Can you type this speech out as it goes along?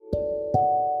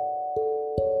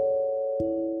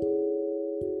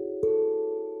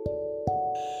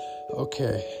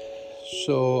Okay,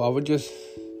 so I was just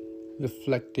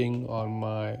reflecting on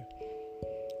my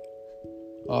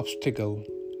obstacle.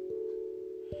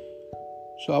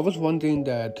 So I was wondering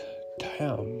that,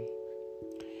 damn,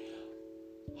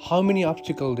 how many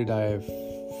obstacles did I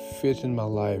face in my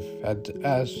life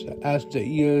as the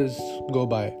years go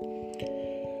by,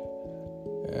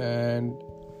 and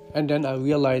then I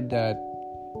realized that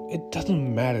it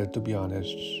doesn't matter, to be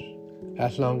honest,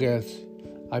 as long as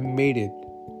I made it,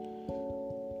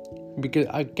 because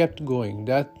I kept going.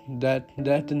 That's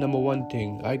the number one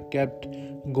thing. I kept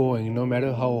going, no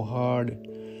matter how hard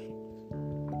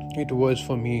it was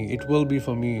for me. It will be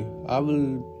for me.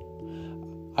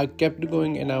 I kept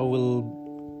going, and I will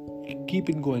keep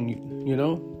it going.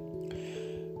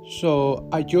 So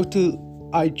I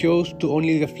chose to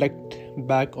only reflect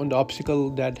back on the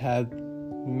obstacle that have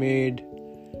made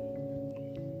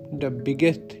the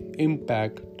biggest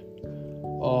impact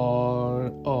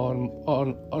on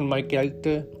my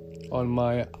character, on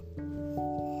my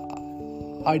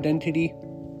identity,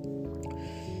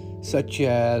 such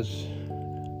as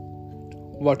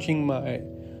watching my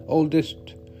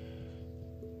oldest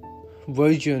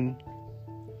version,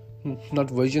 not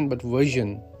version but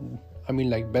version, I mean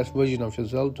like best version of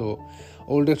yourself, so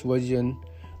oldest version,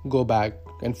 go back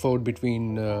and forth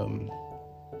between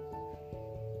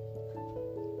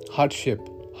hardship,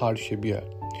 yeah.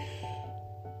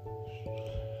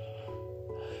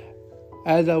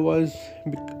 As I was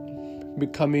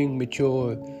becoming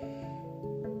mature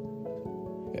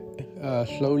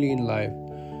slowly in life,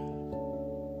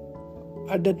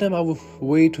 at that time I was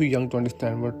way too young to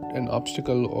understand what an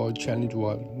obstacle or challenge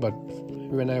was. But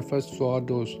when I first saw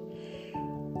those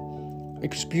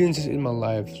experiences in my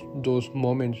life, those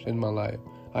moments in my life,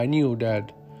 I knew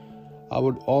that I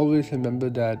would always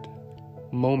remember that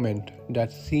moment,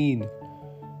 that scene,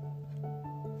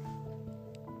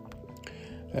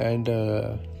 and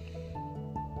that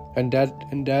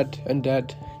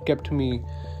kept me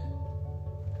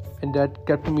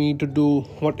to do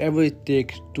whatever it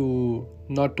takes to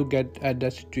not to get at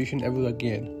that situation ever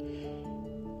again.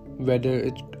 Whether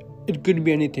it could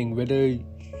be anything, whether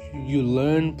you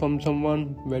learn from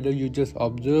someone, whether you just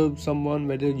observe someone,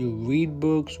 whether you read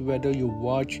books, whether you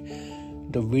watch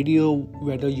the video,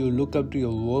 whether you look up to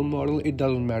your role model, it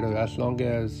doesn't matter. As long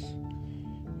as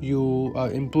you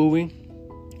are improving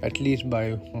at least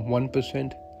by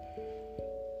 1%,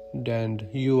 then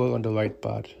you are on the right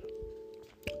path.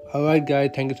 Alright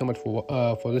guys, thank you so much for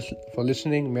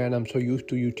listening. Man, I'm so used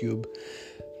to YouTube,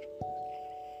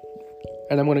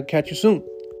 and I'm gonna catch you soon.